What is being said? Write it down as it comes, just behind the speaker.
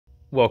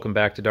Welcome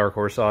back to Dark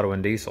Horse Auto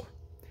and Diesel.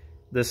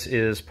 This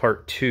is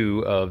part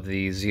 2 of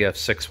the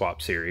ZF6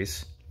 swap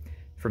series.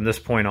 From this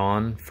point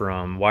on,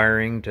 from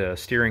wiring to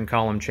steering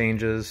column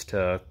changes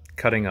to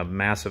cutting a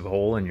massive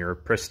hole in your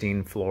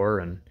pristine floor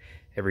and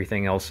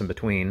everything else in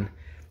between,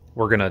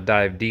 we're going to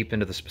dive deep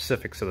into the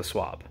specifics of the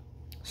swap.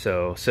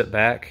 So sit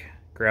back,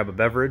 grab a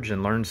beverage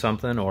and learn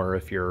something, or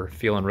if you're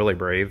feeling really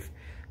brave,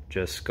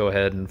 just go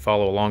ahead and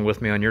follow along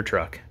with me on your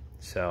truck.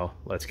 So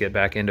let's get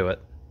back into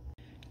it.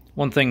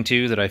 One thing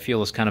too that I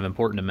feel is kind of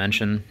important to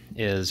mention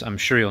is I'm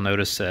sure you'll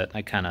notice that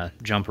I kind of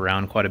jump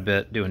around quite a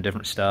bit doing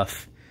different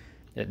stuff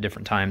at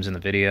different times in the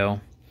video.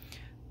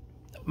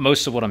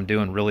 Most of what I'm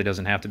doing really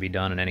doesn't have to be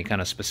done in any kind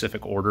of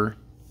specific order,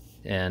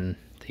 and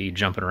the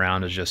jumping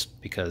around is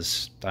just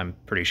because I'm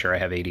pretty sure I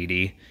have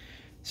ADD.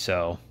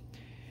 So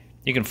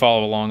you can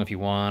follow along if you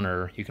want,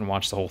 or you can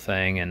watch the whole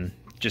thing and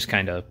just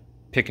kind of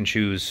pick and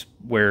choose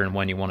where and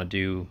when you want to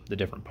do the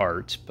different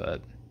parts.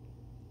 But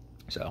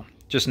so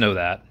just know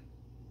that.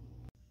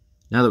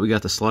 Now that we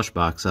got the slush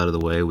box out of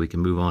the way, we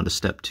can move on to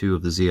step 2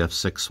 of the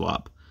ZF6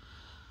 swap.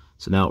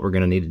 So now what we're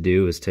going to need to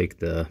do is take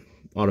the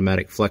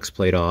automatic flex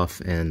plate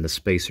off and the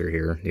spacer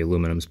here, the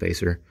aluminum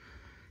spacer.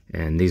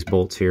 And these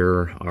bolts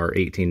here are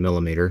 18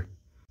 millimeter.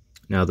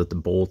 Now that the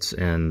bolts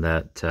and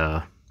that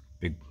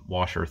big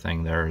washer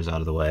thing there is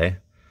out of the way,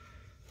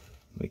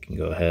 we can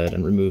go ahead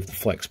and remove the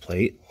flex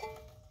plate.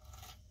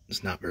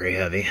 It's not very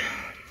heavy.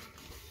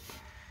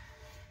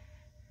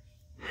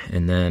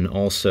 And then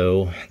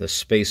also the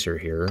spacer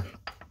here,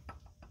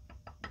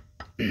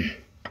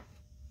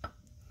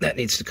 that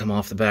needs to come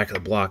off the back of the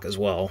block as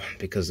well,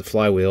 because the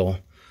flywheel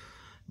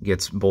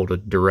gets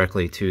bolted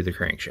directly to the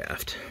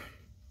crankshaft.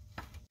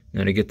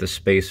 Now to get the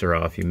spacer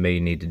off, you may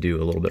need to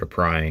do a little bit of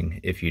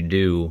prying. If you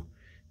do,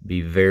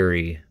 be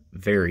very,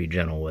 very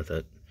gentle with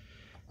it,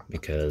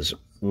 because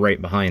right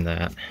behind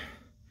that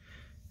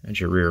is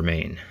your rear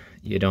main.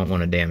 You don't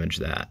want to damage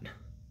that,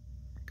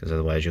 because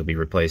otherwise you'll be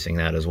replacing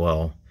that as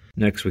well.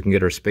 Next, we can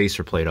get our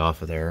spacer plate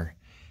off of there,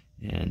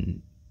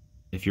 and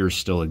if yours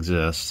still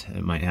exists,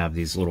 it might have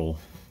these little,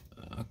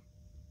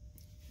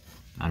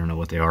 I don't know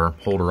what they are,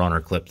 holder on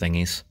or clip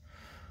thingies.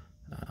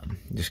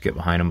 Just get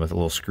behind them with a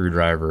little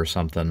screwdriver or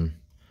something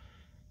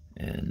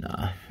and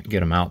get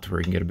them out to where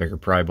you can get a bigger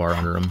pry bar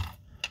under them.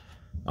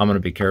 I'm going to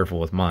be careful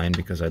with mine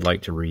because I'd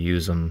like to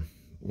reuse them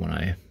when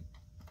I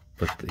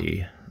put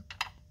the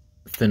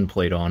thin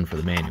plate on for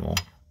the manual.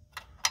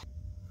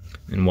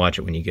 And watch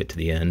it when you get to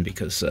the end,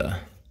 because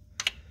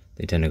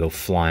they tend to go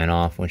flying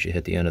off once you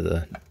hit the end of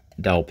the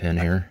dowel pin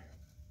here.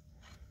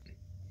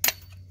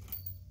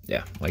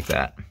 Yeah, like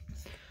that.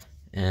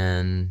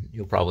 And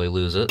you'll probably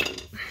lose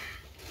it.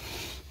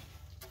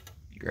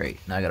 Great,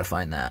 now I gotta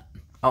find that.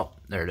 Oh,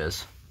 there it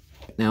is.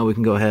 Now we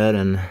can go ahead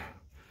and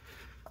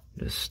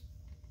just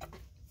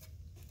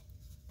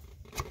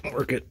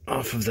work it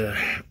off of the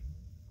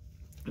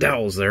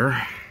dowels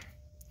there.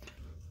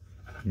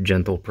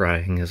 Gentle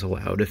prying is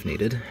allowed if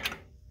needed.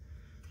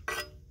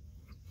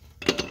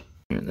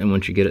 And then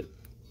once you get it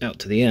out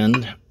to the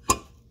end,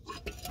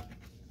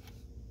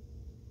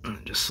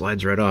 it just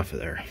slides right off of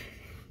there.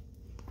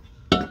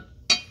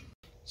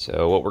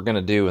 So what we're going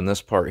to do in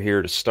this part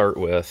here to start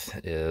with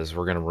is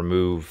we're going to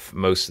remove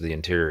most of the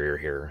interior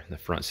here, the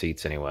front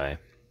seats anyway.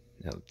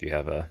 Now, if you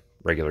have a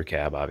regular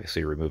cab,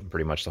 obviously you're removing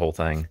pretty much the whole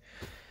thing.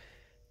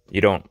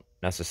 You don't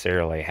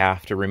necessarily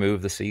have to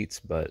remove the seats,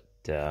 but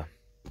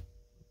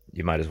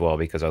you might as well,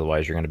 because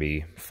otherwise you're going to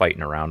be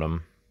fighting around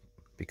them,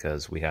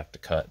 because we have to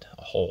cut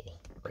a hole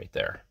right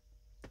there.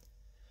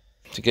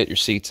 To get your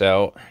seats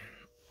out,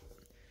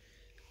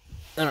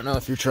 I don't know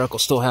if your truck will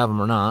still have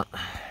them or not,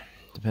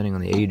 depending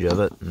on the age of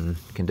it and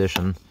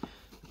condition.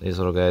 These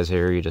little guys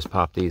here, you just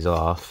pop these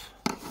off.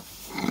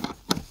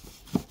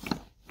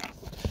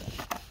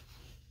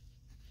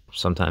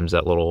 Sometimes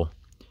that little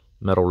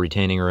metal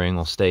retaining ring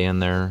will stay in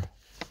there.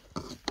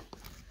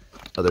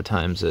 Other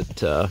times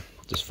it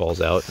just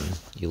falls out and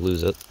you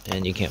lose it,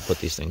 and you can't put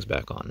these things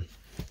back on.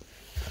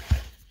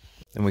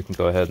 Then we can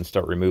go ahead and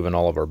start removing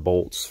all of our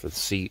bolts for the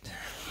seat.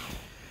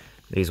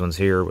 These ones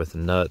here with the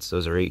nuts,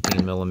 those are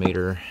 18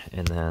 millimeter,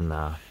 and then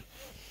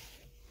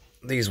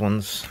these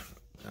ones,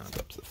 I'll go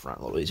up to the front,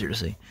 a little easier to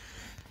see.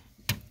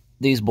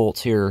 These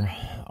bolts here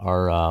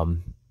are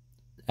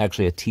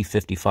actually a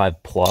T55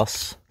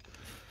 plus.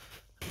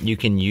 You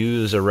can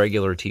use a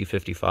regular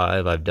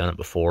T55, I've done it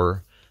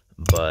before,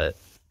 but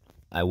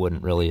I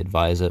wouldn't really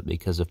advise it,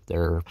 because if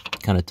they're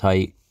kind of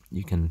tight,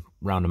 you can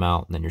round them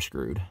out and then you're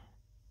screwed.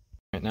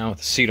 Right now with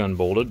the seat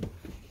unbolted,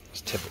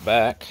 just tip it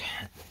back,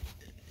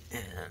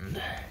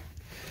 and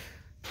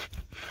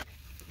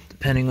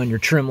depending on your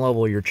trim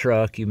level of your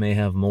truck, you may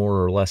have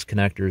more or less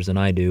connectors than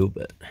I do,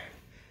 but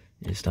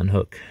you just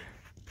unhook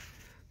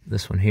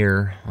this one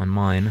here on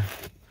mine,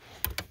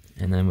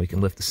 and then we can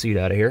lift the seat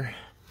out of here.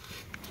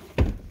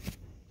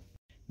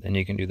 Then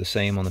you can do the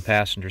same on the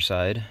passenger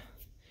side.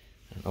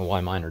 I don't know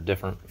why mine are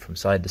different from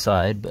side to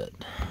side, but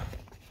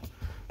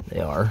they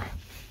are.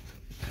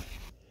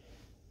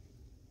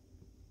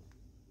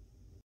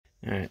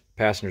 Alright,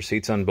 passenger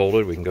seat's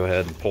unbolted. We can go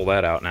ahead and pull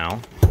that out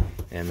now.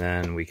 and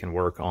then we can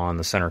work on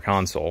the center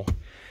console,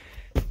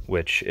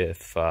 which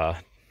if,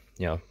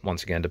 you know,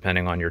 once again,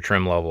 depending on your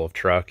trim level of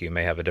truck, you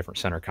may have a different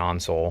center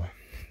console.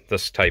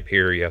 This type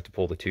here, you have to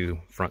pull the 2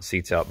 front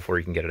seats out before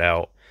you can get it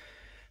out.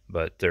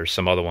 But there's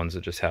some other ones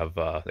that just have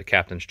the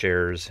captain's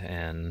chairs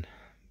and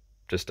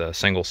just a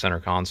single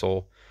center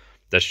console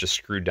that's just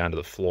screwed down to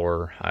the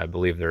floor. I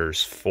believe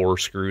there's 4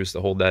 screws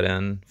to hold that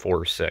in, 4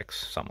 or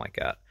 6, something like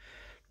that,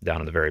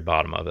 down at the very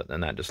bottom of it.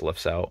 Then that just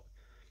lifts out,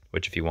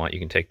 which if you want, you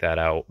can take that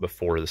out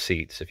before the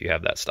seats if you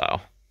have that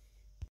style.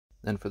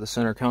 Then for the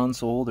center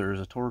console, there's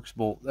a Torx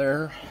bolt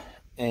there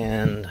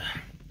and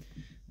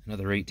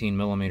another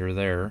 18mm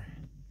there,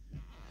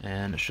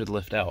 and it should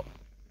lift out.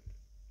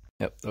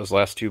 Yep, those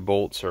last 2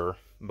 bolts are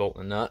bolt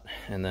and nut,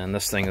 and then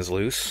this thing is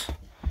loose,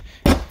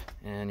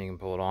 and you can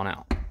pull it on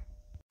out.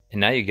 And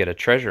now you get a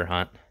treasure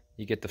hunt.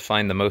 You get to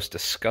find the most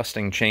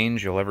disgusting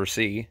change you'll ever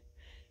see,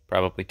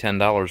 probably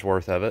 $10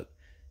 worth of it,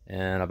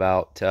 and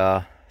about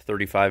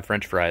 35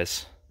 French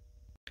fries.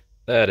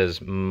 That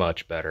is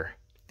much better.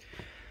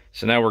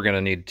 So now we're going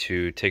to need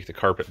to take the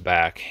carpet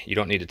back. You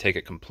don't need to take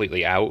it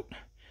completely out,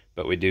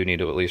 but we do need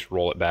to at least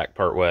roll it back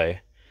part way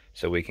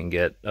so we can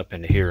get up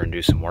into here and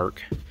do some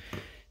work.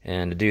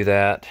 And to do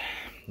that,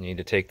 you need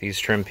to take these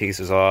trim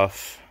pieces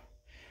off.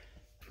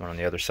 One on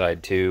the other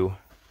side too.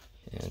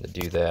 And to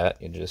do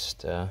that, you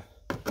just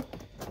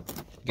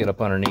get up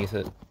underneath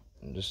it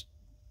and just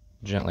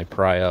gently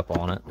pry up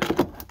on it.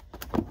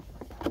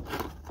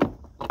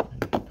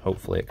 And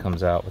hopefully it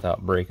comes out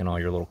without breaking all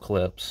your little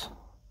clips.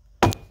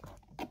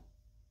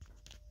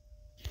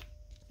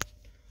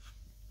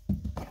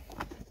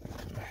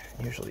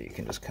 Usually you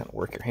can just kind of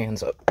work your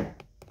hands up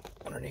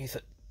underneath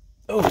it.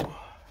 Oh!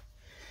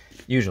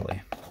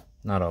 Usually,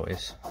 not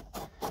always.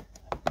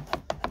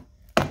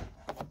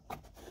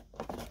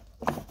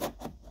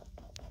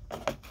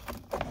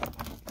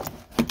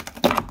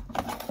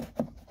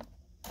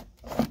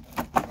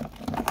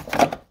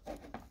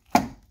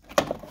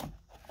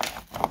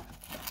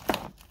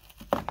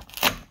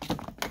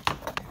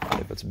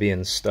 If it's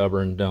being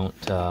stubborn, don't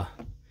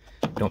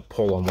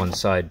pull on one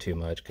side too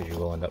much, because you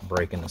will end up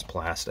breaking this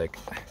plastic.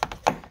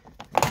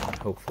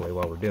 Hopefully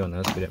while we're doing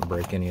this, we didn't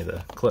break any of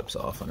the clips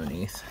off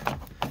underneath.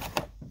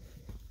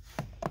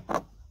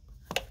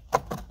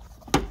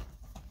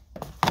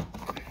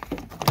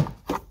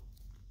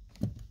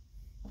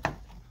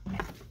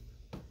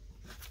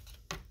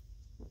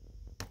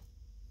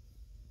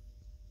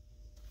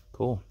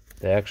 Cool.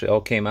 They actually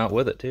all came out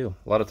with it too.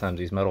 A lot of times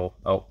these metal,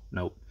 oh,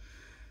 nope.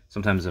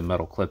 Sometimes the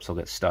metal clips will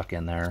get stuck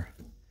in there.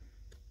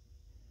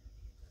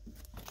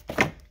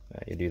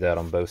 You do that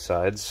on both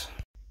sides.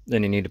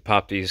 Then you need to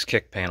pop these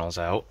kick panels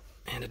out.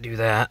 And to do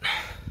that,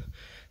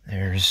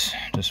 there's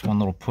just one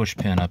little push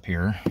pin up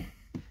here.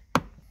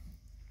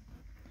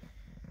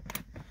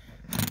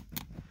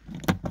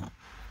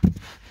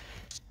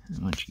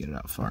 And once you get it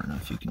out far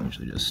enough, you can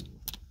usually just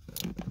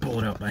pull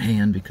it out by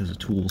hand, because the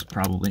tool's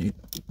probably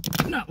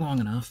not long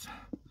enough.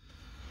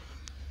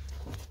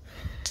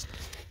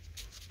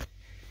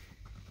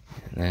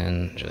 And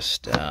then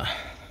just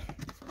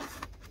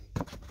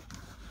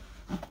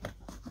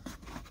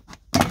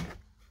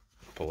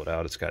pull it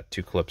out. It's got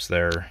 2 clips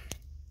there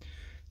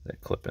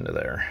that clip into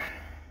there.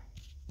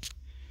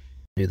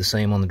 Do the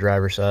same on the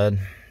driver's side.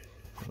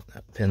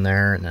 That pin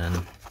there, and then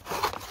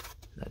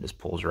that just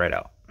pulls right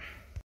out.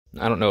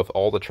 I don't know if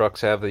all the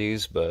trucks have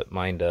these, but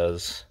mine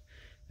does.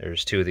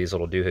 There's 2 of these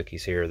little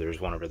doohickeys here. There's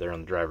one over there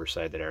on the driver's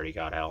side that I already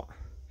got out.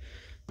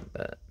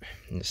 But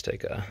you just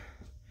take a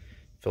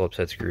Phillips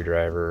head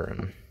screwdriver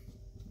and,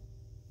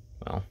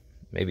 well,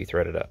 maybe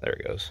thread it up. There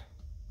it goes.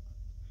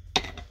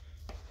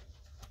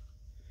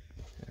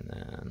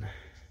 And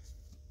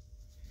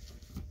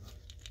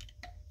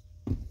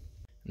then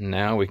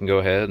now we can go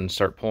ahead and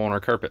start pulling our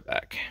carpet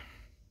back.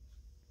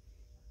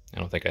 I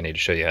don't think I need to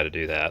show you how to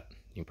do that.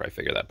 You can probably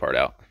figure that part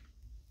out.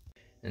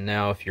 And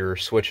now if you're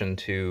switching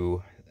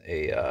to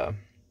a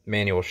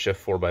manual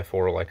shift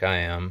 4x4 like I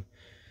am,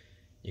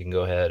 you can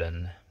go ahead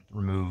and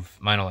remove,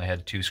 mine only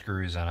had 2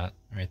 screws in it,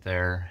 right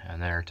there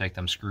and there. Take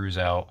them screws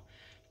out,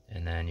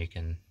 and then you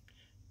can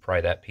pry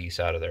that piece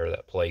out of there,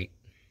 that plate.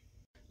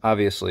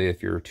 Obviously,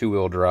 if you're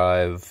 2-wheel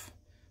drive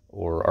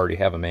or already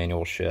have a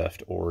manual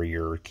shift, or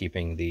you're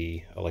keeping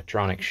the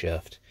electronic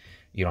shift,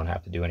 you don't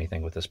have to do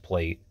anything with this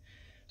plate.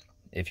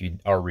 If you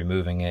are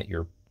removing it,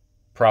 you're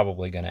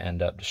probably going to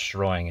end up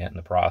destroying it in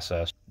the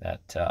process.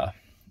 That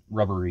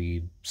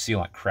rubbery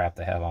sealant crap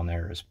they have on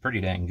there is pretty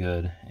dang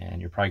good,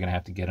 and you're probably going to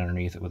have to get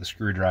underneath it with a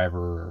screwdriver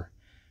or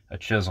a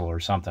chisel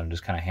or something, and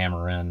just kind of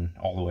hammer in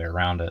all the way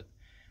around it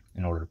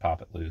in order to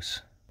pop it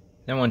loose.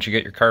 Then once you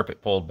get your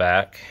carpet pulled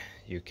back,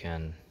 you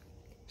can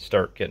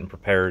start getting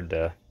prepared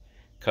to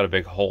cut a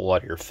big hole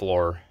out of your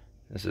floor.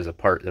 This is a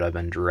part that I've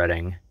been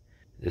dreading.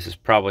 This is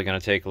probably going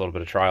to take a little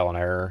bit of trial and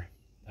error.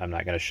 I'm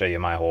not going to show you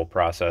my whole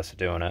process of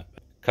doing it.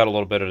 Cut a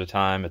little bit at a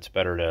time. It's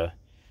better to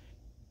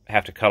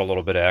have to cut a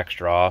little bit of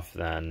extra off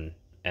than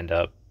end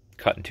up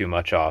cutting too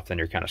much off, then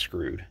you're kind of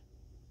screwed.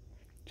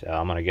 So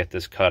I'm going to get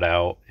this cut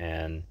out,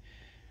 and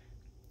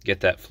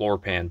get that floor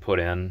pan put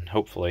in,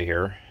 hopefully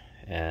here,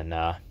 and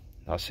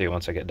I'll see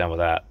once I get done with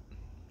that.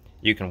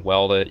 You can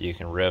weld it, you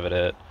can rivet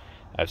it.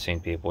 I've seen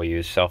people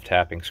use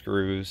self-tapping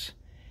screws.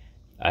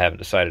 I haven't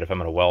decided if I'm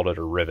going to weld it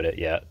or rivet it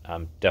yet.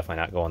 I'm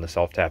definitely not going the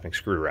self-tapping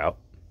screw route.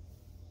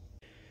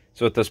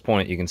 So at this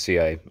point, you can see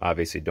I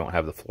obviously don't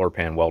have the floor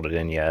pan welded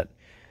in yet,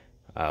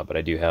 but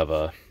I do have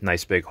a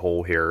nice big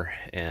hole here,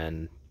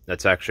 and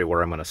that's actually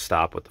where I'm going to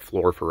stop with the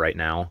floor for right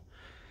now.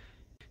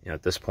 You know,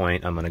 at this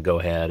point, I'm going to go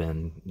ahead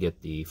and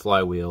get the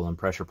flywheel and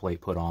pressure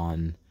plate put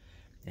on,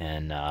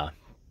 and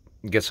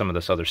get some of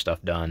this other stuff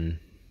done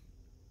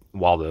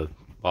while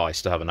I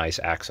still have a nice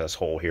access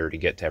hole here to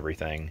get to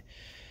everything,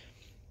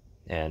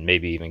 and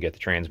maybe even get the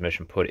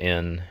transmission put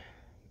in,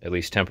 at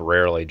least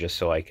temporarily, just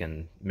so I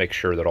can make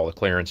sure that all the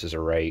clearances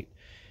are right,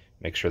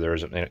 make sure there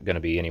isn't going to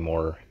be any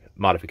more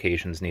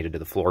modifications needed to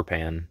the floor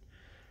pan.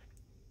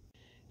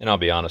 And I'll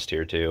be honest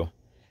here too,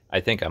 I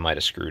think I might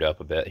have screwed up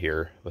a bit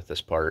here with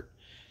this part,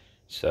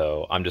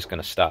 so I'm just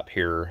going to stop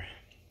here.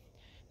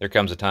 There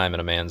comes a time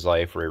in a man's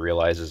life where he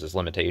realizes his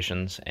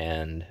limitations,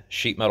 and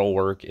sheet metal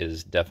work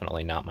is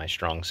definitely not my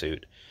strong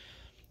suit.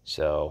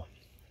 So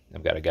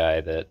I've got a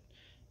guy that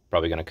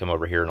probably going to come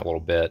over here in a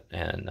little bit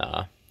and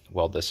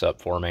weld this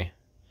up for me.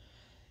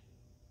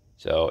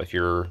 So if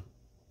you're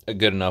a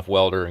good enough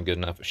welder and good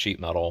enough at sheet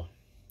metal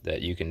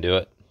that you can do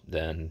it,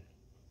 then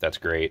that's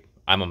great.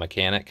 I'm a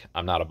mechanic,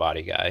 I'm not a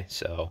body guy,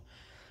 so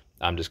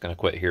I'm just going to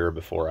quit here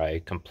before I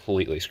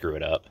completely screw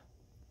it up.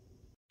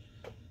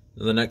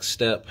 The next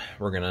step,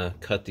 we're going to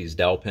cut these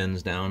dowel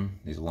pins down,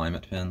 these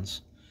alignment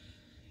pins.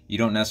 You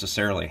don't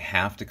necessarily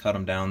have to cut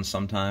them down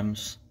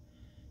sometimes,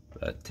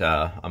 but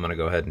I'm going to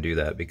go ahead and do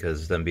that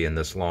because them being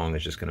this long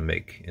is just going to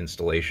make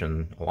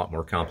installation a lot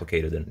more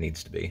complicated than it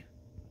needs to be.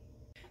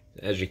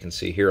 As you can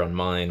see here on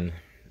mine,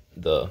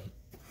 the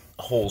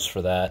holes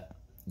for that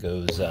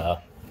goes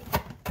all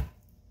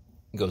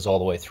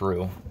the way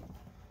through.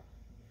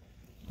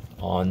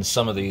 On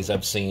some of these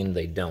I've seen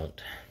they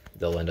don't.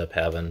 They'll end up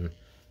having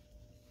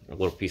a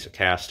little piece of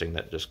casting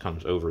that just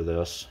comes over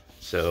this.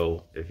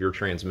 So if your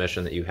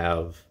transmission that you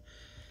have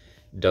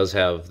does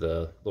have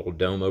the little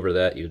dome over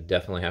that, you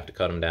definitely have to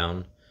cut them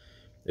down.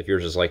 If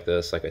yours is like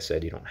this, like I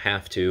said, you don't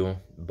have to,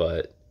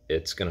 but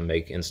it's going to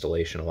make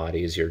installation a lot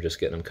easier just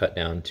getting them cut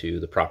down to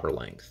the proper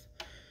length.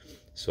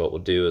 So what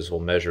we'll do is we'll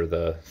measure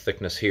the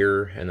thickness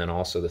here and then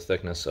also the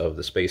thickness of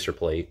the spacer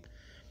plate,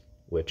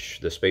 which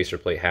the spacer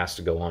plate has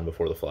to go on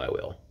before the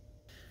flywheel.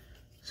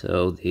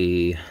 So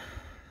the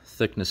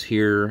thickness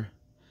here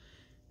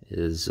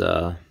is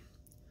a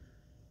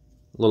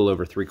little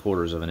over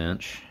 3/4 of an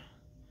inch,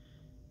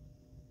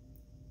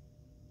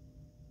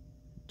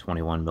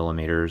 21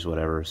 millimeters,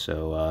 whatever,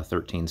 so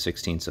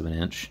 13/16 of an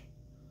inch.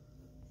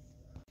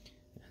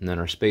 And then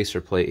our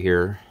spacer plate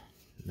here,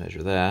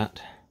 measure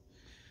that,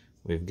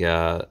 we've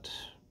got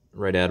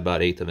right at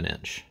about 1/8 of an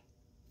inch.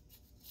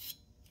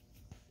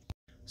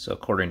 So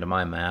according to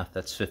my math,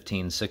 that's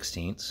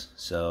 15/16.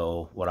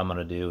 So what I'm going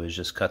to do is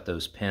just cut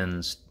those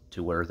pins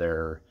to where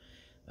they're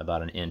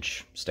about 1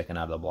 inch sticking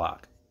out of the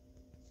block.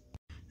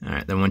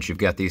 Alright, then once you've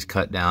got these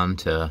cut down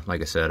to,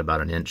 like I said, about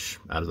 1 inch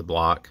out of the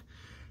block,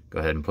 go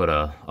ahead and put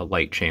a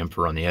light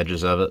chamfer on the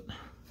edges of it.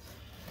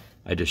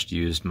 I just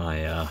used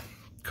my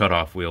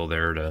cutoff wheel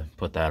there to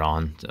put that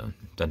on, so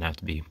it doesn't have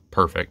to be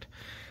perfect.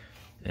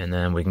 And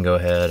then we can go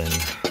ahead and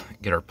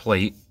get our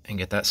plate and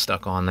get that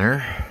stuck on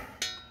there.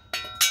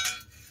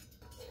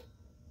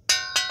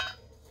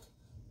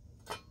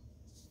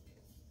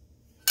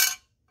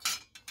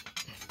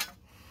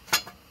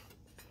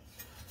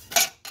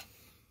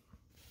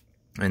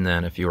 And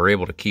then if you were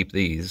able to keep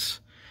these,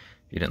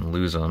 if you didn't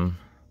lose them,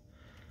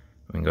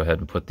 we can go ahead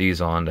and put these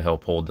on to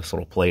help hold this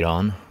little plate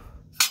on.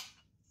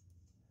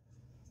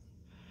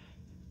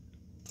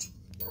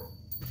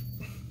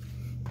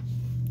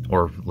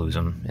 Or lose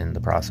them in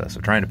the process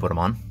of trying to put them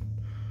on.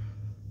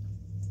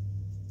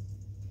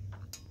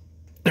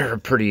 They're a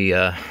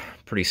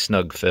pretty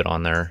snug fit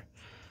on there.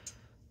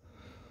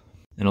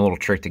 And a little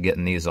trick to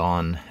getting these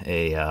on,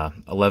 a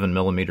 11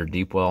 millimeter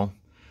deep well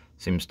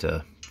seems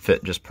to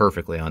fit just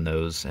perfectly on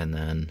those, and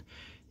then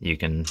you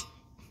can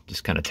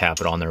just kind of tap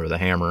it on there with a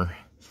hammer.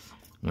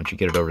 Once you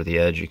get it over the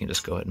edge, you can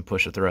just go ahead and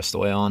push it the rest of the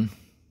way on.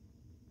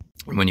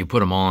 And when you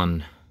put them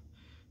on,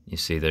 you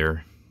see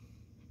they're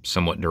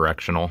somewhat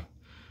directional.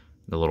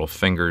 The little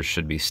fingers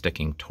should be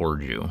sticking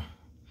towards you.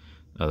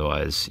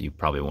 Otherwise, you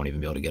probably won't even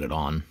be able to get it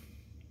on.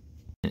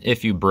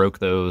 If you broke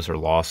those or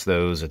lost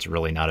those, it's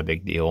really not a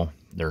big deal.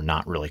 They're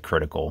not really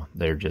critical.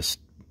 They're just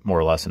more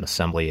or less an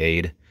assembly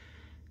aid.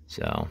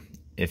 So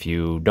if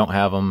you don't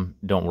have them,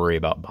 don't worry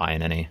about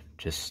buying any.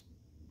 Just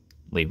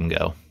leave them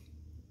go.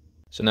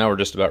 So now we're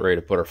just about ready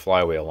to put our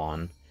flywheel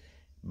on.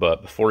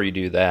 But before you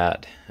do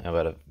that,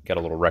 I've got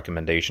a little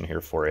recommendation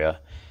here for you.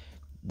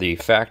 The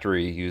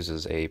factory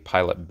uses a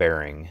pilot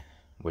bearing,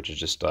 which is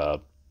just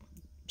a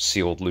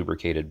sealed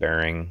lubricated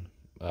bearing,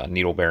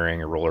 needle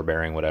bearing or roller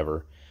bearing,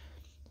 whatever.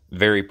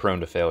 Very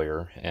prone to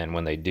failure, and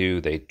when they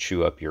do, they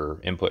chew up your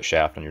input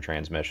shaft on your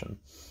transmission.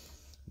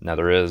 Now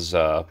there is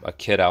a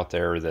kit out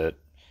there that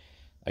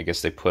I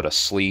guess they put a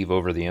sleeve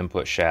over the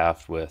input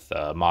shaft with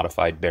a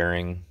modified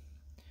bearing,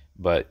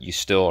 but you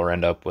still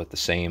end up with the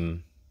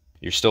same,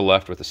 you're still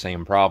left with the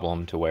same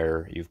problem to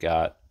where you've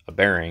got a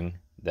bearing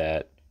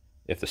that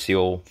if the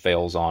seal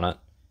fails on it,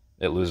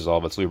 it loses all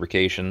of its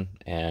lubrication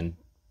and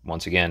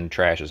once again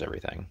trashes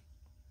everything.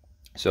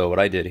 So what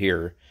I did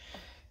here,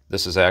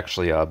 this is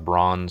actually a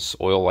bronze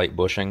oil light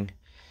bushing,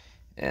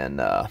 and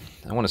I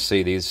want to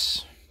say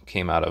these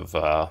came out of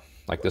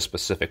like this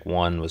specific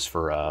one was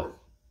for a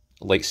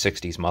late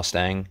 60s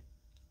Mustang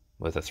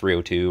with a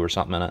 302 or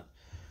something in it.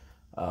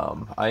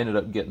 I ended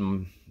up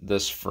getting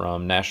this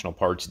from National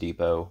Parts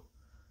Depot.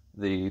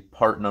 The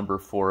part number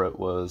for it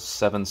was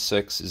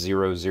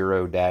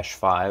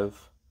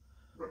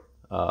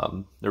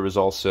 7600-5. There was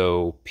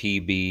also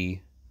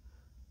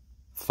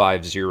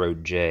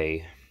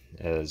PB50J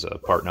as a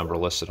part number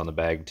listed on the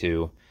bag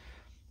too.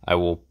 I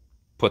will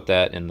put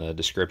that in the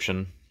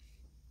description.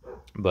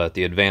 But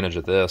the advantage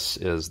of this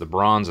is the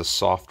bronze is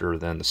softer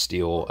than the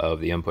steel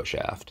of the input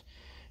shaft.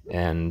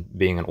 And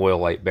being an oil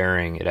light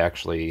bearing, it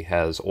actually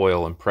has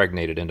oil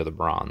impregnated into the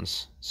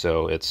bronze.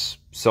 So it's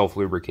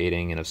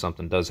self-lubricating, and if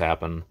something does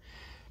happen,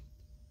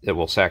 it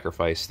will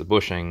sacrifice the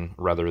bushing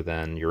rather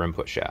than your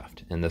input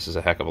shaft. And this is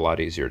a heck of a lot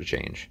easier to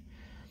change.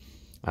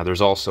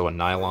 There's also a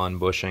nylon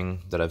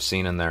bushing that I've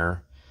seen in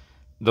there.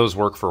 Those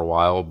work for a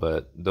while,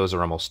 but those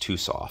are almost too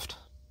soft.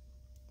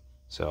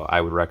 So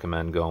I would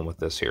recommend going with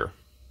this here.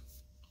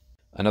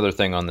 Another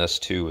thing on this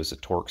too is a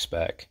torque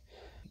spec.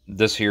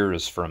 This here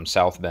is from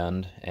South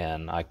Bend,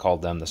 and I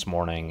called them this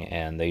morning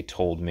and they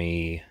told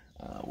me,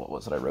 what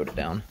was it? I wrote it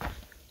down.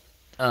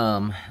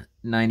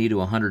 90 to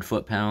 100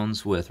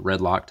 foot-pounds with red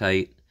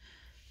Loctite.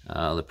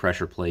 The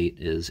pressure plate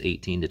is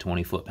 18 to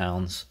 20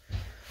 foot-pounds.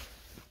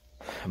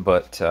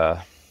 But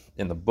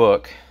in the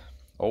book,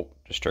 oh,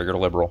 just triggered a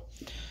liberal.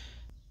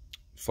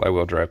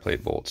 Flywheel dry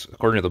plate bolts.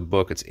 According to the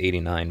book, it's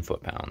 89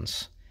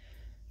 foot-pounds.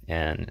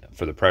 And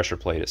for the pressure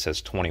plate, it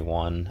says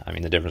 21. I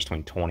mean, the difference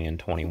between 20 and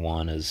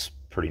 21 is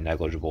pretty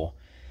negligible.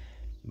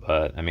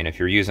 But, I mean, if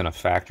you're using a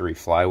factory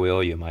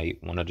flywheel, you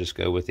might want to just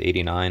go with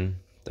 89.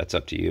 That's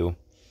up to you.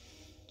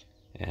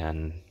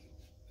 And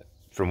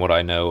from what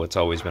I know, it's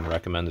always been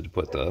recommended to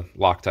put the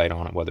Loctite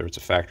on it, whether it's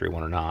a factory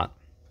one or not.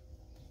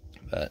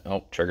 But,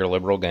 oh, trigger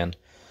liberal again.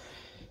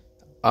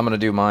 I'm going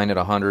to do mine at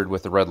 100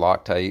 with the red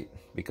Loctite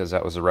because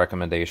that was a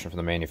recommendation from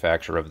the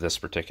manufacturer of this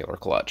particular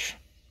clutch.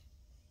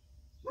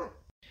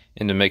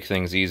 And to make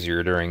things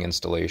easier during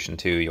installation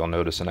too, you'll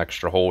notice an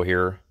extra hole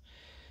here.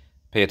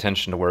 Pay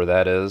attention to where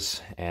that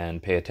is,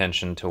 and pay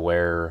attention to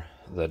where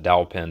the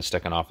dowel pin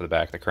sticking off of the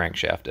back of the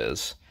crankshaft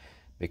is,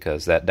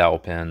 because that dowel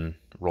pin,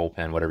 roll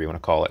pin, whatever you want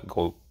to call it,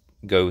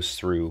 goes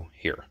through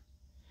here.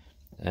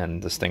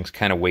 And this thing's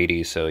kind of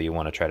weighty, so you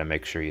want to try to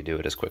make sure you do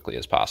it as quickly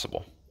as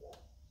possible.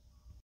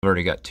 I've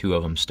already got 2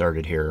 of them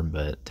started here,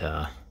 but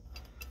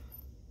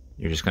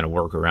you're just going to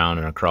work around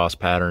in a cross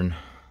pattern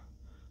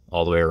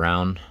all the way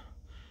around.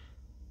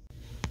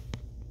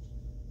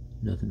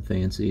 Nothing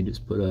fancy,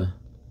 just put a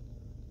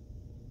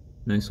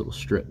nice little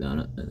strip down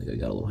it. I think I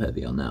got a little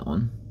heavy on that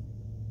one,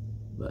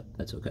 but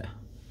that's okay.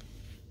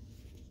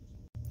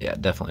 Yeah,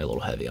 definitely a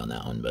little heavy on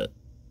that one, but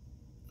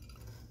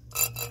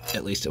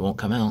at least it won't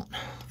come out.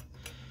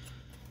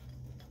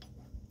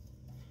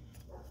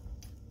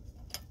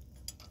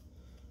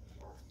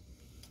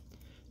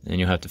 And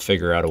you'll have to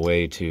figure out a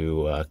way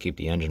to keep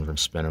the engine from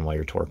spinning while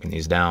you're torquing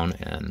these down,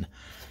 and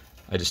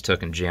I just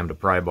took and jammed a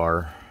pry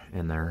bar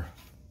in there.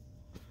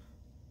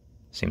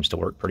 Seems to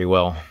work pretty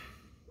well.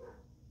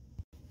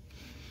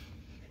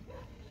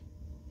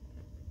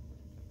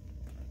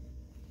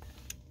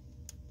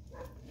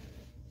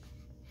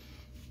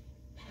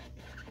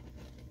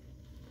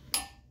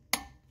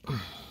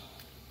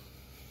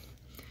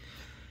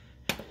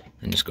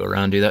 And just go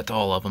around and do that to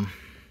all of them.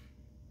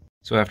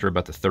 So after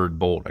about the 3rd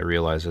bolt, I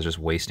realized I was just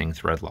wasting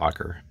thread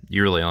locker.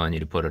 You really only need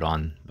to put it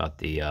on about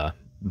the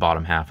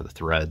bottom half of the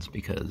threads,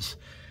 because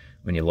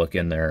when you look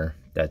in there,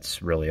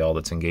 that's really all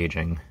that's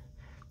engaging.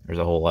 There's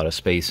a whole lot of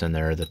space in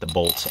there that the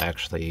bolts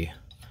actually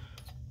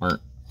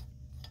aren't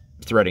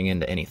threading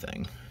into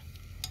anything.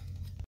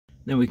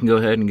 Then we can go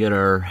ahead and get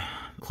our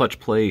clutch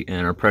plate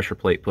and our pressure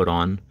plate put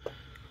on.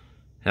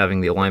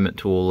 Having the alignment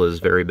tool is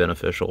very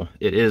beneficial.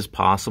 It is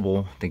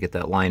possible to get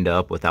that lined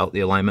up without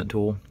the alignment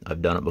tool.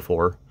 I've done it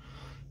before,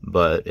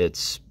 but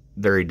it's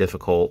very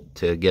difficult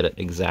to get it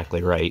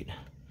exactly right.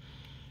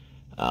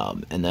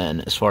 And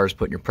then as far as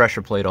putting your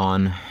pressure plate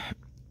on,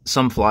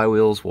 some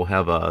flywheels will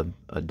have a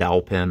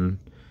dowel pin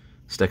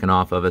sticking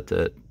off of it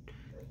that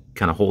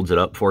kind of holds it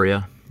up for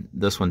you.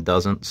 This one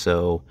doesn't,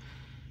 so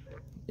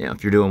yeah,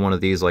 if you're doing one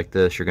of these like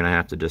this, you're going to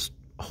have to just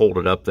hold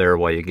it up there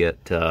while you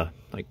get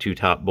like 2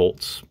 top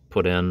bolts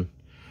put in,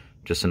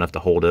 just enough to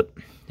hold it.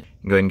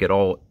 Go ahead and get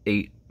all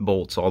 8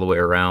 bolts all the way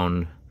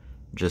around,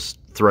 just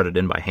threaded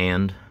in by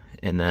hand,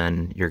 and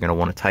then you're going to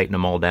want to tighten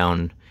them all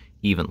down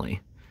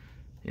evenly.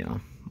 You know,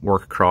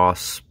 work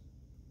across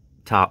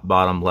top,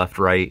 bottom, left,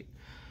 right,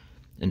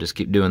 and just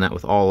keep doing that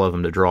with all of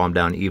them to draw them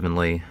down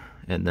evenly,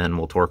 and then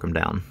we'll torque them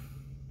down.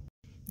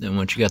 Then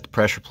once you got the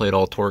pressure plate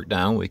all torqued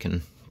down, we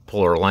can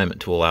pull our alignment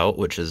tool out,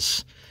 which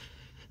is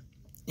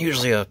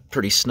usually a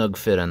pretty snug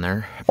fit in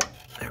there.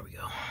 There we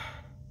go.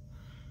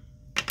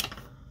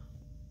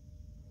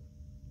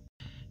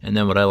 And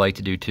then what I like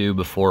to do too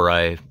before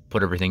I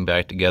put everything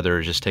back together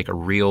is just take a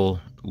real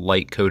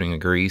light coating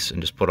of grease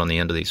and just put on the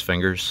end of these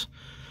fingers.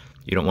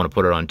 You don't want to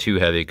put it on too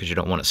heavy because you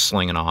don't want it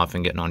slinging off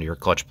and getting onto your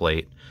clutch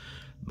plate.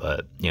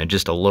 But, you know,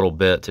 just a little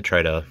bit to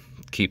try to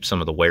keep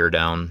some of the wear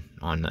down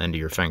on the end of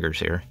your fingers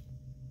here.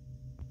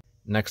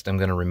 Next, I'm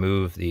going to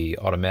remove the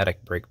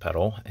automatic brake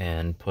pedal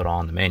and put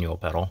on the manual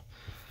pedal.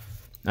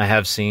 I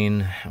have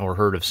seen or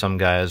heard of some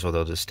guys where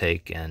they'll just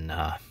take and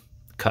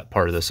cut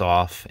part of this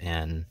off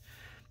and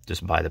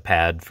just buy the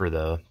pad for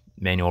the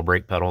manual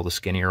brake pedal, the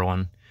skinnier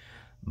one.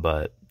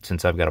 But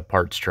since I've got a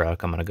parts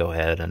truck, I'm going to go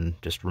ahead and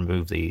just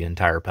remove the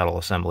entire pedal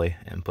assembly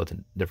and put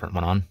the different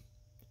one on.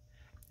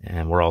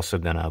 And we're also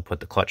going to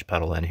put the clutch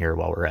pedal in here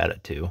while we're at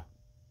it too,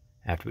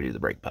 after we do the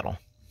brake pedal.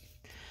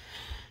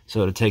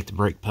 So to take the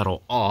brake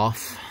pedal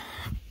off,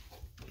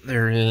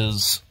 there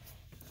is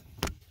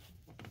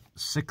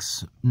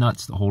 6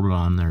 nuts to hold it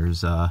on.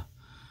 There's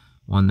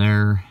one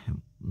there,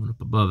 one up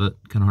above it,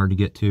 kind of hard to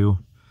get to.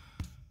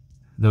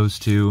 Those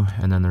 2,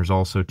 and then there's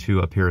also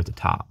 2 up here at the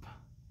top.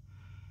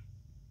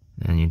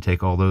 And you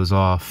take all those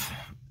off,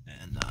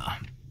 and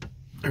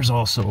there's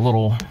also a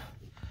little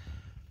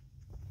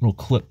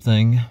clip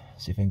thing.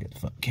 See if I can get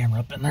the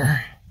camera up in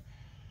there.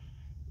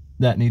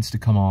 That needs to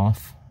come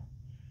off.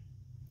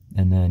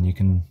 And then you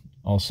can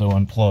also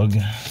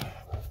unplug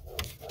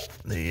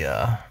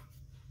the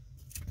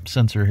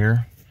sensor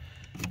here.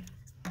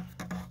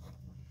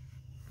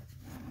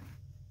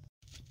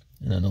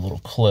 And then a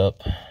little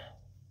clip.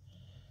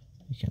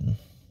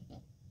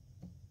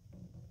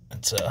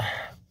 It's a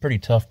pretty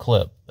tough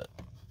clip, but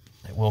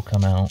it will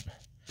come out.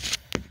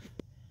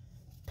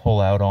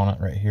 Pull out on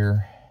it right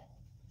here.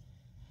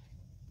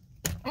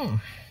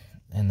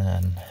 And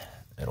then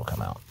it'll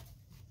come out.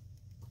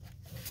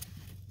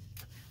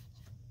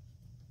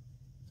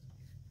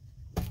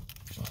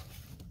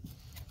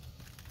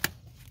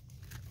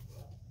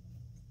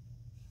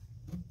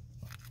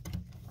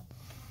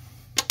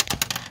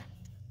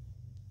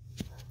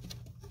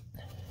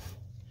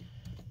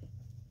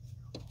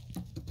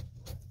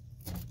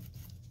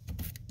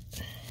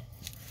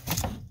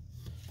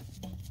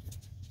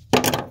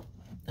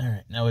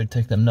 Alright, now we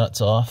take the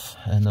nuts off,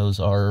 and those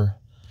are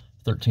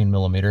 13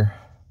 millimeter.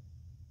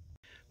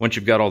 Once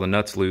you've got all the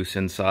nuts loose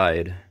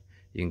inside,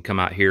 you can come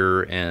out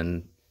here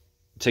and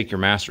take your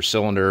master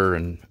cylinder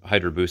and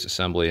hydro boost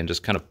assembly and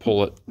just kind of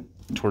pull it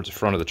towards the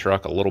front of the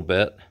truck a little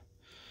bit.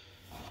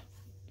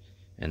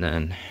 And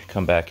then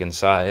come back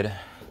inside.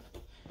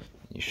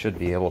 You should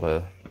be able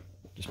to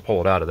just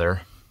pull it out of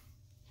there.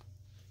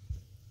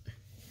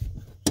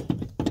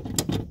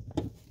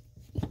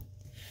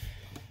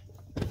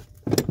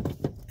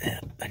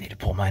 I need to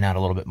pull mine out a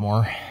little bit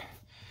more,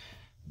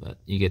 but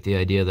you get the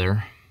idea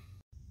there.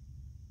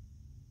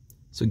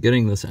 So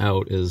getting this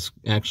out is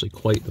actually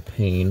quite the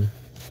pain.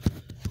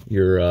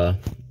 Your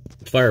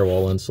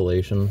firewall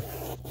insulation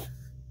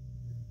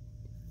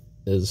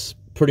is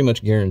pretty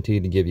much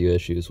guaranteed to give you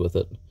issues with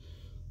it.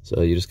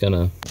 So you just kind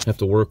of have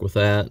to work with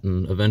that,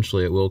 and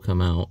eventually it will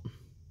come out.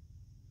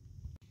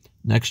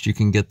 Next, you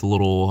can get the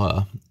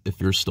little,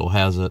 if yours still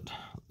has it,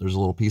 there's a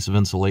little piece of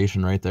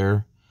insulation right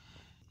there.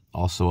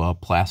 Also a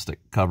plastic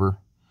cover.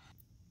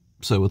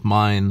 So with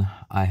mine,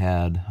 I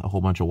had a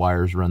whole bunch of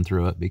wires run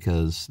through it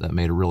because that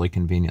made a really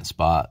convenient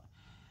spot.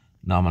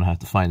 Now I'm going to have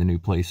to find a new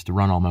place to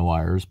run all my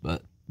wires,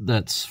 but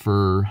that's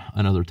for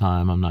another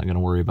time. I'm not going to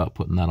worry about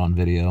putting that on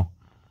video.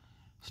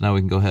 So now we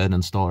can go ahead and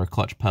install our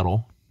clutch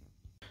pedal.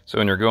 So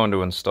when you're going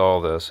to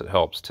install this, it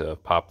helps to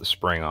pop the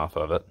spring off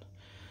of it.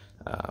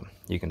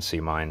 You can see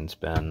mine's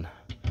been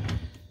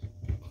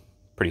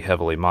pretty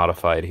heavily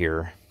modified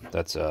here.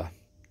 That's a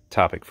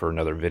topic for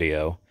another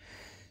video.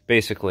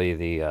 Basically,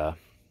 the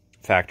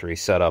factory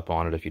setup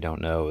on it, if you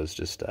don't know, is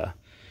just a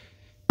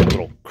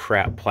little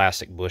crap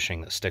plastic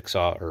bushing that sticks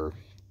off, or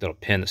little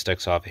pin that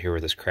sticks off here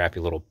with this crappy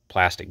little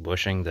plastic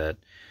bushing that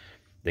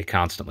they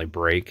constantly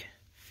break.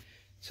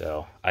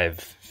 So I've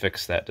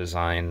fixed that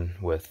design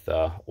with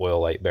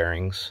oil light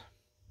bearings.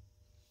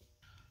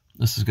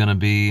 This is going to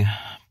be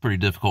pretty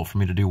difficult for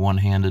me to do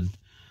one-handed,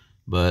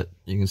 but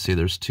you can see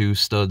there's 2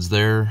 studs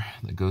there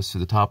that goes through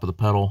the top of the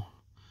pedal,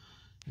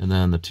 and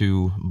then the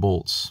 2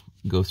 bolts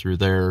go through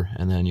there,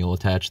 and then you'll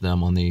attach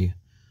them on the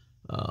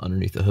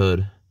underneath the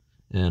hood,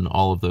 and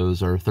all of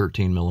those are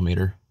 13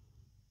 millimeter.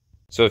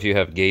 So if you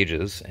have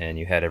gauges and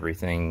you had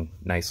everything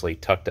nicely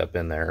tucked up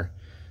in there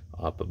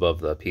up above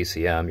the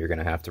PCM, you're going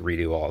to have to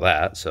redo all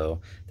that,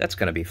 so that's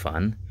going to be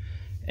fun.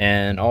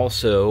 And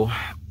also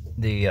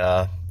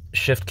the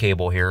shift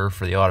cable here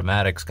for the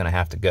automatic's going to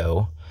have to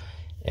go,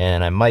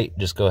 and I might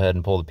just go ahead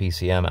and pull the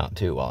PCM out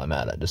too while I'm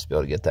at it, just to be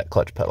able to get that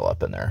clutch pedal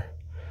up in there.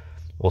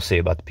 We'll see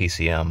about the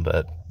PCM,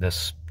 but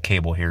this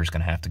cable here is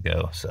going to have to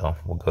go, so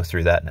we'll go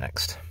through that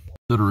next.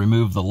 So to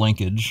remove the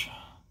linkage,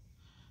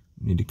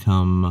 you need to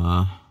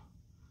come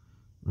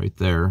right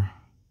there,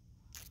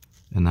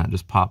 and that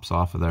just pops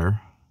off of there.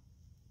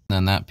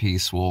 then that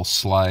piece will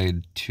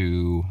slide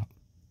to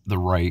the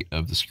right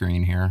of the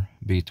screen here,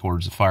 be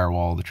towards the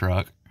firewall of the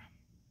truck.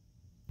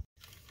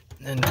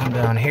 Then come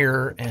down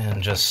here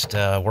and just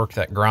work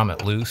that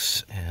grommet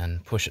loose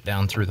and push it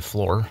down through the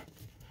floor.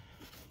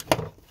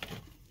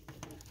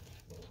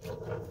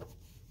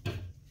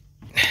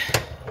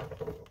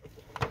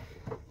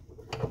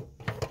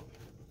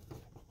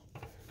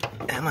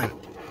 Come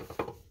on.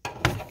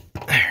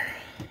 There.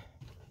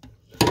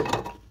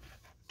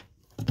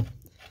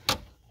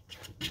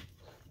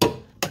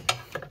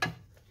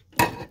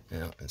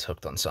 Yeah, it's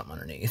hooked on something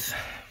underneath.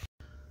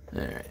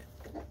 All right.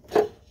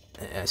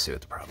 I see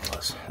what the problem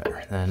was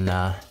there. Then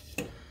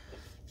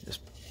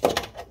just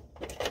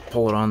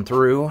pull it on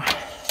through.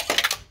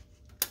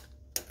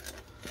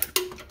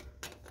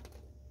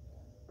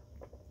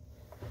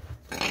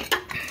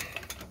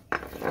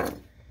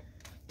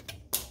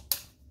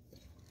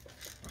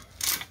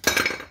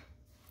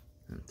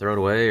 And throw it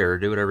away or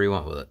do whatever you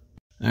want with it.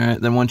 All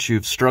right, then once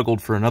you've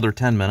struggled for another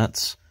 10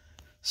 minutes,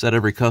 said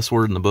every cuss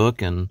word in the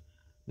book and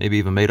maybe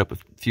even made up a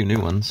few new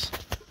ones,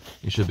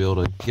 you should be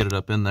able to get it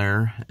up in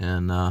there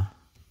and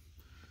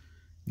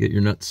get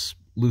your nuts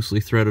loosely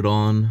threaded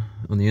on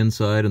the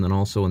inside and then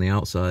also on the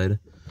outside.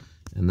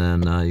 And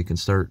then you can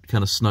start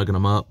kind of snugging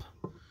them up.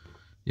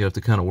 You have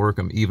to kind of work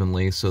them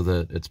evenly so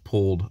that it's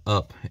pulled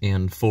up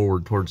and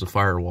forward towards the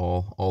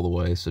firewall all the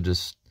way. So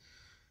just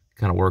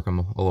kind of work them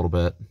a little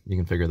bit. You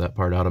can figure that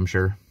part out, I'm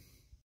sure.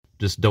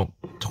 Just don't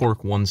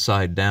torque one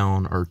side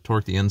down or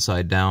torque the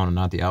inside down and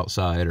not the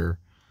outside, or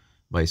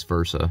vice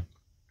versa.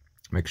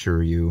 Make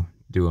sure you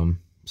do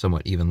them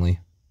somewhat evenly.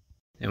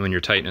 And when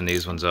you're tightening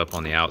these ones up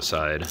on the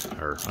outside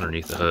or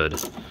underneath the hood,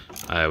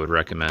 I would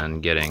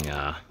recommend getting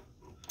a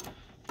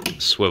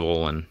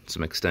swivel and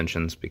some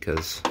extensions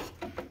because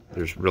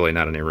there's really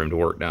not any room to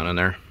work down in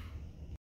there.